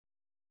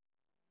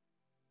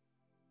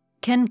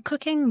Can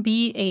cooking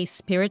be a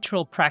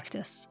spiritual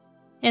practice?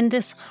 In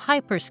this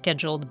hyper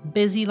scheduled,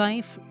 busy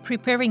life,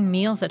 preparing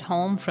meals at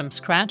home from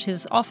scratch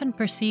is often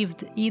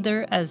perceived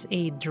either as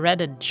a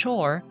dreaded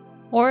chore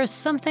or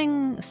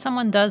something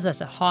someone does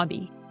as a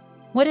hobby.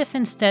 What if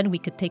instead we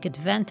could take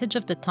advantage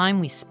of the time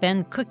we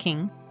spend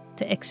cooking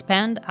to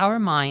expand our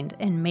mind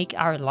and make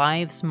our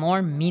lives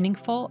more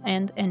meaningful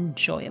and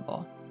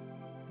enjoyable?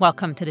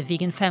 Welcome to the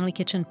Vegan Family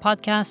Kitchen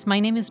podcast. My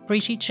name is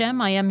Brigitte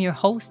Gem. I am your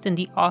host and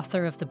the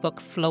author of the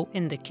book Flow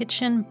in the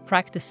Kitchen: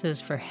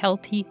 Practices for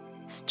Healthy,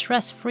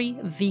 Stress-Free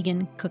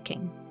Vegan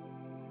Cooking.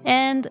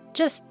 And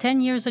just 10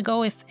 years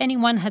ago, if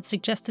anyone had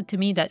suggested to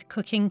me that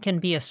cooking can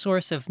be a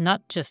source of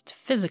not just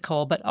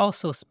physical but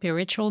also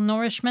spiritual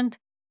nourishment,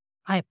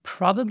 I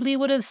probably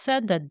would have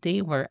said that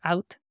they were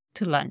out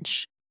to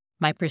lunch.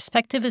 My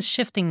perspective is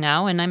shifting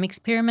now, and I'm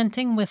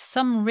experimenting with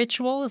some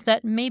rituals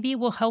that maybe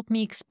will help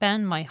me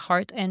expand my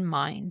heart and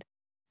mind.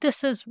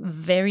 This is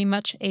very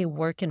much a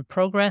work in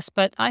progress,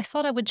 but I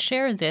thought I would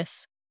share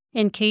this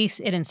in case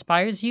it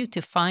inspires you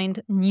to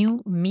find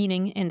new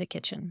meaning in the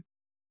kitchen.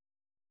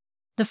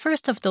 The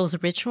first of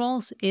those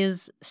rituals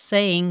is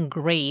saying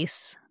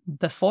grace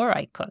before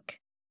I cook.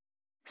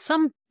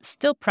 Some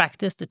still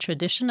practice the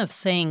tradition of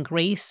saying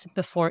grace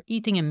before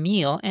eating a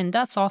meal, and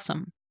that's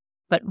awesome.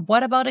 But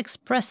what about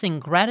expressing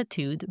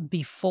gratitude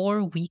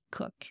before we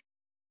cook?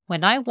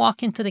 When I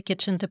walk into the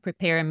kitchen to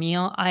prepare a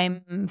meal,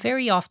 I'm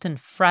very often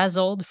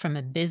frazzled from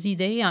a busy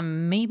day.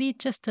 I'm maybe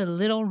just a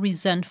little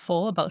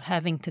resentful about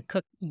having to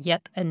cook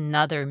yet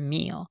another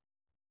meal.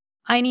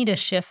 I need a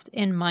shift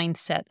in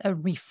mindset, a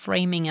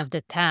reframing of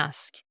the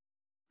task.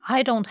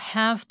 I don't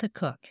have to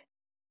cook.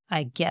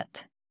 I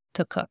get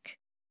to cook.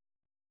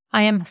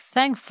 I am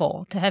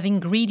thankful to have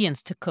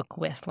ingredients to cook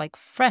with, like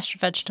fresh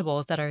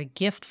vegetables that are a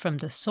gift from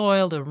the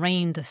soil, the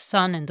rain, the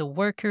sun, and the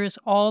workers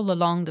all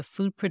along the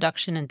food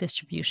production and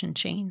distribution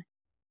chain.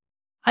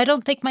 I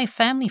don't take my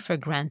family for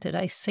granted.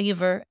 I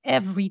savor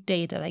every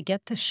day that I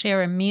get to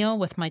share a meal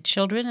with my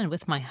children and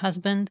with my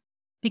husband,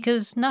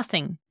 because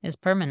nothing is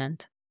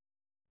permanent.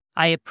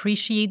 I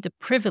appreciate the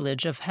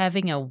privilege of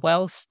having a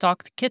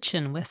well-stocked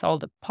kitchen with all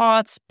the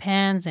pots,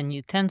 pans, and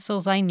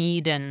utensils I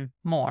need and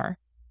more,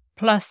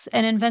 plus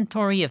an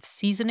inventory of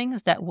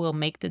seasonings that will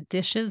make the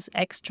dishes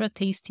extra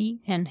tasty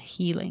and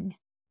healing.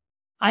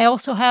 I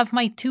also have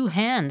my two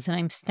hands and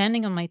I'm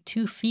standing on my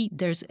 2 feet.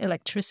 There's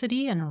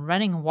electricity and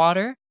running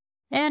water,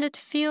 and it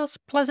feels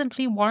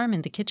pleasantly warm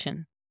in the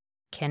kitchen.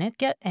 Can it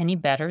get any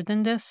better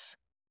than this?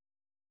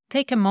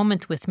 Take a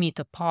moment with me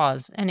to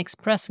pause and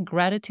express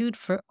gratitude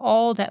for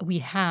all that we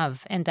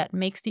have and that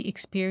makes the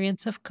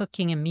experience of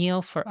cooking a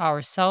meal for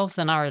ourselves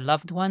and our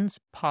loved ones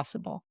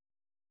possible.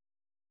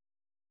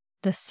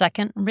 The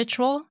second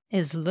ritual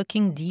is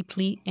looking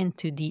deeply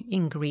into the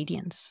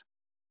ingredients.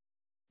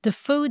 The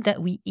food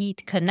that we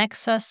eat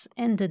connects us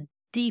in the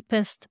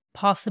deepest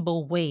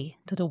possible way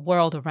to the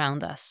world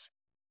around us.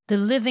 The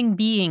living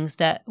beings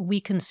that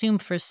we consume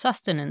for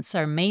sustenance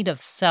are made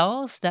of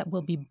cells that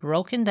will be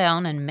broken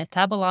down and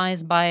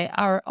metabolized by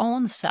our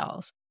own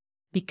cells,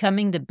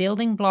 becoming the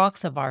building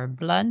blocks of our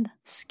blood,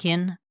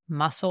 skin,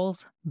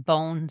 muscles,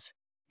 bones,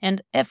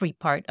 and every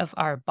part of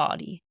our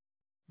body.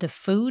 The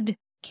food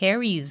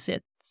carries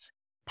its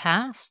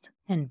past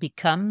and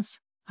becomes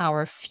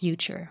our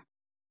future.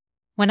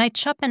 When I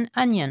chop an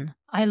onion,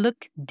 I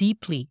look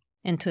deeply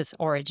into its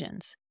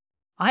origins.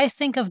 I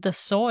think of the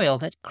soil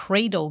that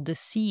cradled the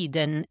seed,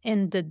 and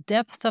in the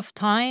depth of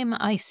time,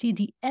 I see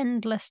the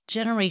endless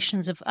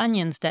generations of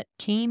onions that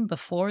came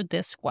before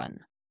this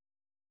one.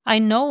 I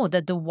know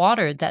that the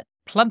water that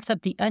plumped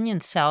up the onion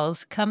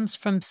cells comes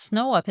from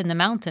snow up in the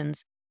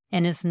mountains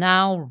and is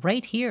now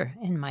right here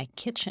in my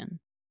kitchen.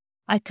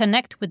 I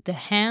connect with the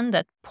hand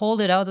that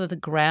pulled it out of the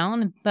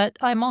ground, but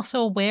I'm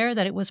also aware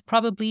that it was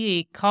probably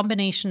a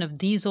combination of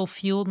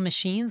diesel-fueled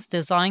machines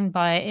designed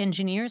by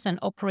engineers and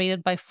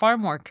operated by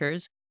farm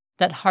workers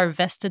that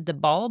harvested the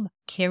bulb,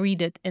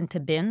 carried it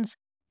into bins,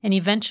 and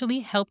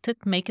eventually helped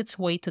it make its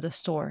way to the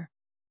store.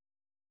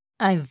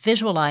 I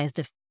visualize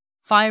the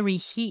fiery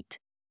heat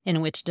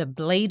in which the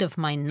blade of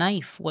my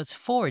knife was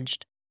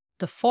forged,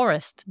 the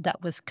forest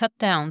that was cut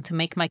down to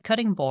make my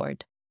cutting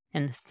board,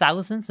 and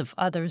thousands of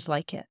others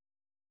like it.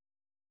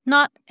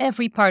 Not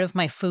every part of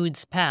my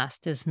food's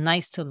past is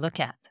nice to look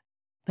at,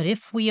 but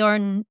if we are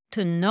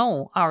to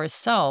know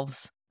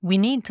ourselves, we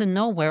need to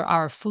know where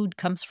our food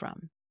comes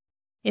from.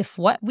 If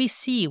what we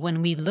see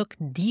when we look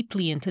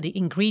deeply into the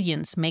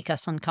ingredients make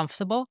us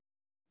uncomfortable,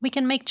 we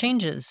can make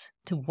changes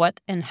to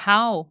what and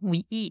how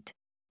we eat,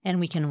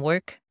 and we can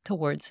work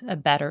towards a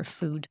better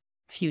food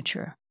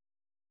future.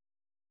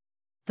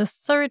 The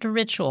third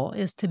ritual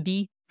is to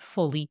be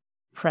fully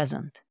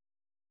present.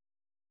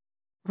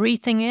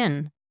 Breathing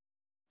in.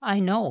 I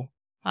know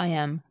I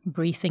am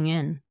breathing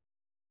in.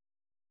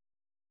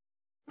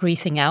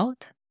 Breathing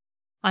out.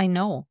 I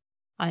know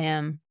I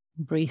am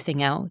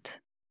breathing out.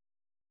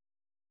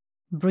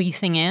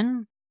 Breathing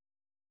in.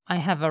 I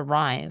have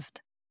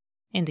arrived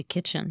in the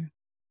kitchen.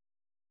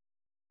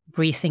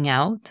 Breathing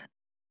out.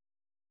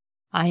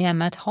 I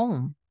am at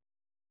home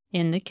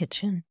in the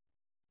kitchen.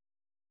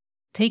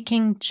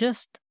 Taking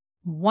just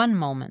one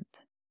moment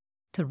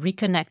to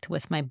reconnect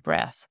with my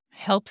breath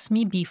helps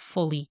me be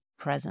fully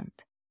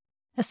present.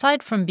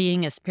 Aside from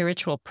being a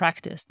spiritual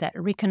practice that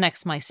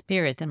reconnects my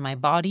spirit and my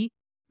body,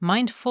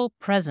 mindful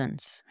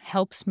presence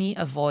helps me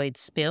avoid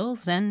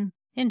spills and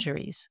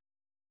injuries.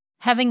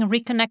 Having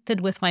reconnected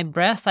with my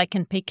breath, I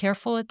can pay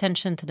careful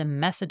attention to the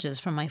messages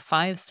from my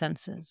five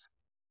senses.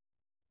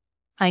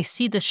 I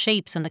see the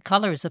shapes and the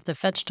colors of the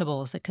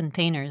vegetables, the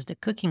containers, the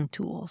cooking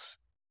tools.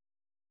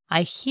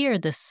 I hear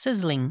the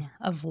sizzling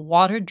of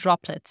water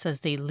droplets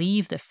as they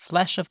leave the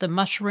flesh of the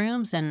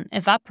mushrooms and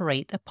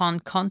evaporate upon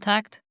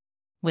contact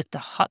with the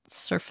hot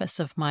surface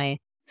of my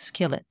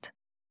skillet.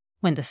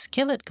 When the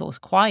skillet goes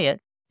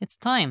quiet, it's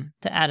time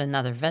to add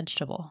another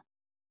vegetable.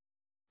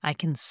 I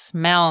can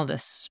smell the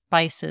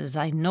spices,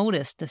 I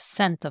notice the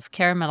scent of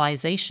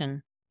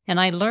caramelization, and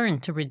I learn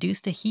to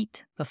reduce the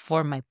heat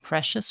before my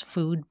precious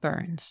food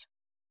burns.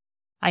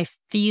 I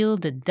feel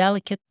the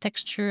delicate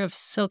texture of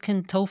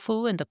silken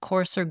tofu and the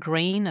coarser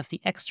grain of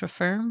the extra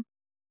firm.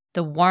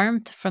 The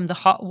warmth from the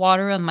hot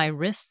water on my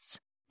wrists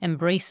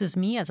embraces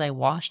me as I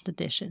wash the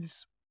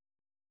dishes.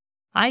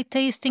 I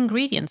taste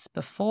ingredients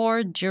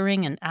before,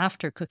 during, and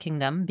after cooking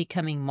them,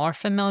 becoming more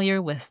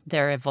familiar with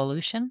their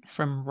evolution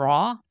from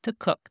raw to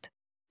cooked,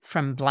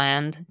 from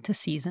bland to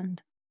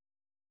seasoned.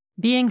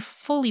 Being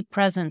fully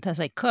present as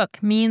I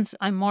cook means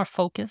I'm more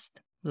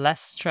focused, less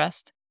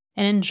stressed,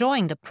 and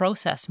enjoying the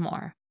process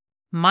more.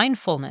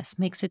 Mindfulness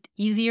makes it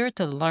easier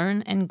to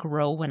learn and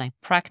grow when I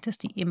practice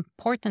the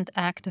important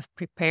act of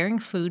preparing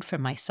food for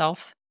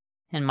myself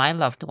and my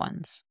loved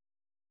ones.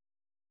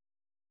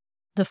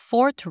 The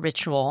fourth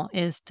ritual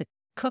is to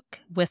cook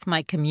with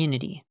my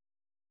community.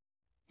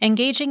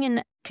 Engaging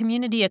in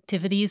community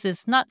activities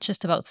is not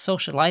just about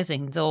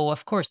socializing, though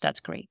of course that's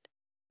great.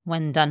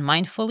 When done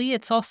mindfully,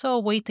 it's also a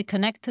way to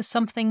connect to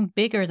something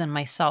bigger than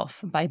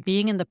myself by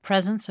being in the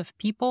presence of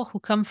people who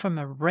come from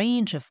a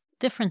range of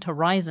different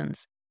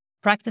horizons,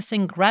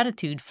 practicing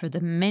gratitude for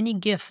the many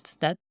gifts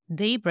that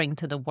they bring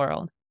to the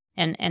world,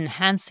 and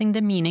enhancing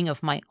the meaning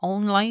of my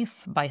own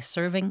life by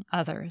serving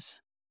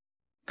others.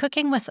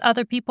 Cooking with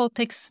other people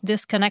takes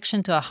this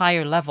connection to a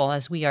higher level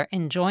as we are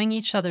enjoying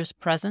each other's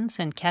presence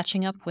and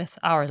catching up with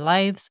our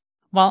lives,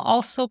 while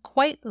also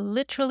quite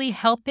literally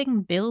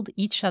helping build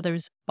each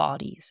other's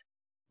bodies.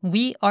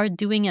 We are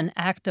doing an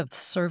act of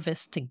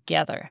service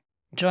together,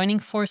 joining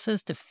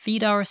forces to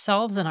feed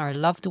ourselves and our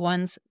loved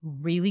ones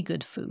really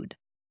good food.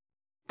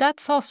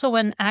 That's also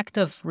an act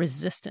of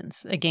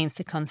resistance against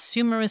the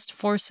consumerist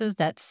forces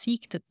that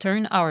seek to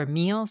turn our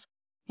meals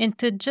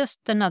into just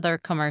another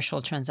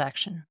commercial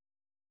transaction.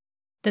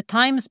 The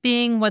times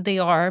being what they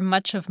are,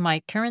 much of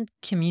my current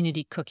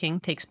community cooking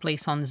takes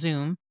place on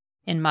Zoom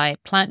in my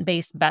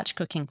plant-based batch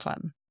cooking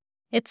club.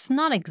 It's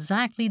not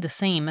exactly the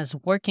same as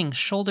working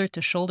shoulder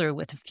to shoulder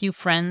with a few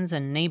friends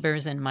and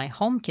neighbors in my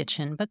home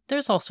kitchen, but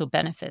there's also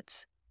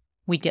benefits.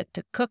 We get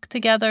to cook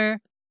together,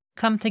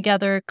 come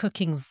together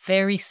cooking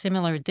very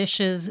similar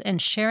dishes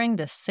and sharing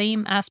the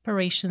same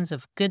aspirations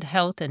of good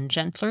health and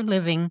gentler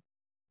living,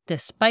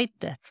 despite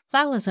the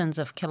thousands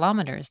of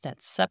kilometers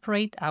that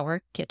separate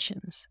our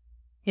kitchens.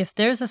 If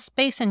there's a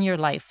space in your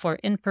life for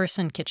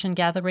in-person kitchen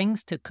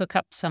gatherings to cook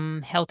up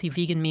some healthy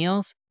vegan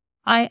meals,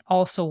 I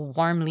also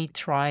warmly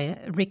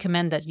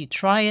recommend that you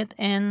try it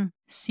and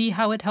see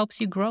how it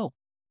helps you grow.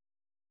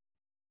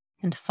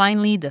 And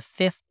finally, the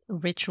fifth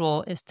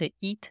ritual is to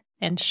eat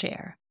and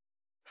share.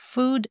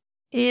 Food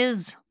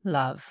is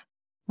love.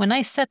 When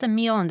I set a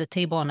meal on the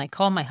table and I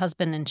call my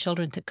husband and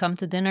children to come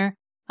to dinner,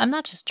 I'm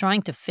not just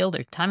trying to fill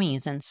their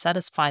tummies and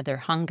satisfy their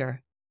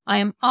hunger. I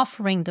am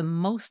offering the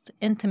most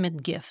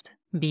intimate gift,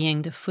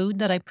 being the food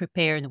that I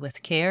prepared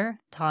with care,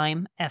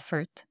 time,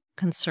 effort,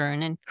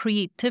 concern, and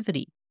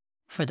creativity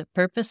for the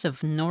purpose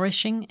of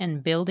nourishing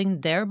and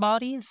building their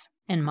bodies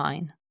and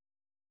mine.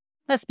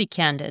 Let's be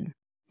candid.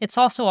 It's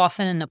also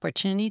often an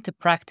opportunity to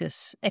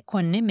practice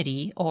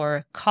equanimity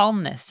or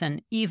calmness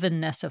and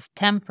evenness of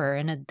temper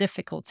in a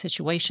difficult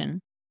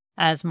situation,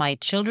 as my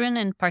children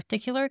in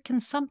particular can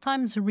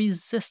sometimes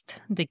resist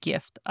the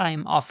gift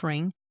I'm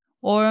offering.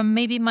 Or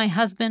maybe my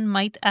husband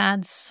might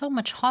add so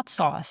much hot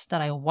sauce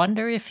that I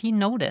wonder if he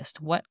noticed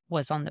what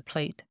was on the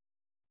plate.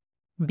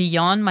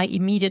 Beyond my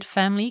immediate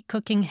family,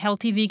 cooking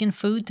healthy vegan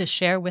food to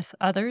share with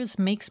others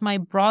makes my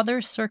broader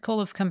circle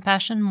of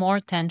compassion more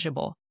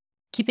tangible.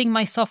 Keeping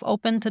myself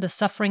open to the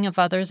suffering of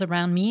others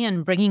around me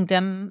and bringing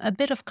them a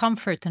bit of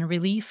comfort and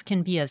relief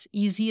can be as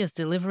easy as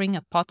delivering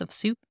a pot of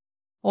soup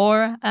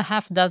or a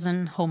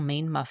half-dozen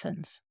homemade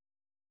muffins.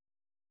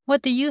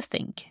 What do you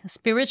think?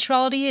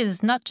 Spirituality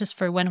is not just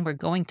for when we're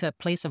going to a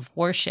place of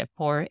worship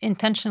or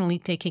intentionally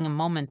taking a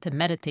moment to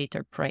meditate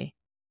or pray.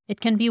 It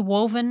can be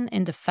woven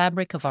in the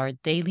fabric of our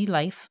daily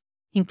life,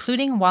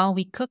 including while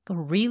we cook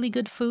really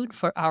good food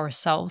for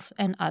ourselves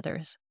and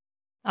others.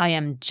 I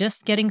am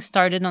just getting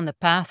started on the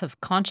path of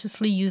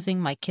consciously using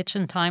my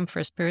kitchen time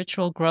for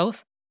spiritual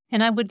growth,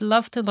 and I would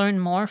love to learn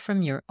more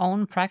from your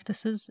own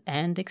practices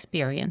and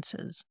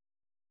experiences.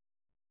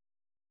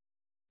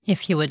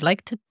 If you would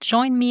like to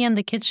join me in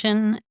the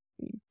kitchen,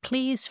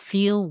 please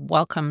feel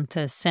welcome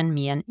to send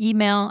me an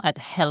email at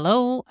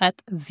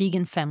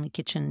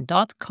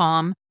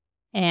hello@veganfamilykitchen.com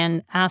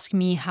and ask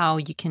me how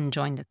you can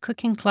join the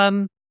cooking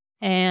club.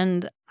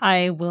 And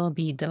I will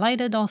be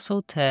delighted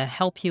also to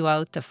help you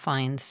out to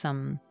find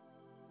some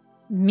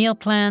meal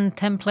plan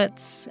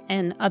templates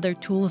and other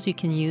tools you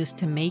can use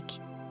to make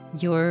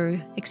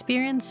your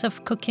experience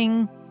of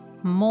cooking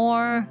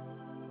more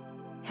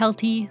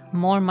healthy,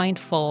 more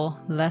mindful,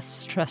 less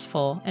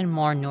stressful, and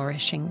more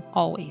nourishing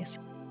always.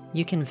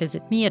 You can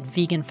visit me at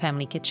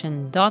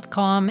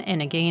veganfamilykitchen.com.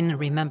 And again,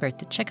 remember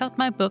to check out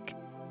my book,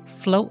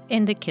 Flow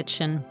in the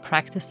Kitchen: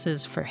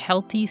 Practices for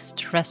Healthy,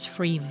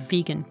 Stress-Free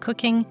Vegan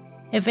Cooking,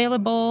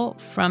 available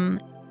from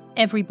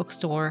every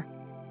bookstore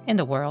in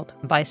the world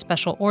by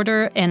special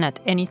order and at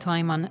any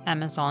time on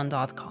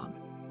Amazon.com.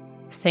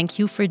 Thank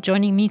you for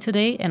joining me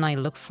today, and I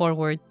look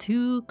forward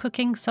to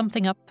cooking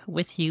something up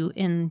with you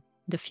in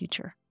the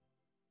future.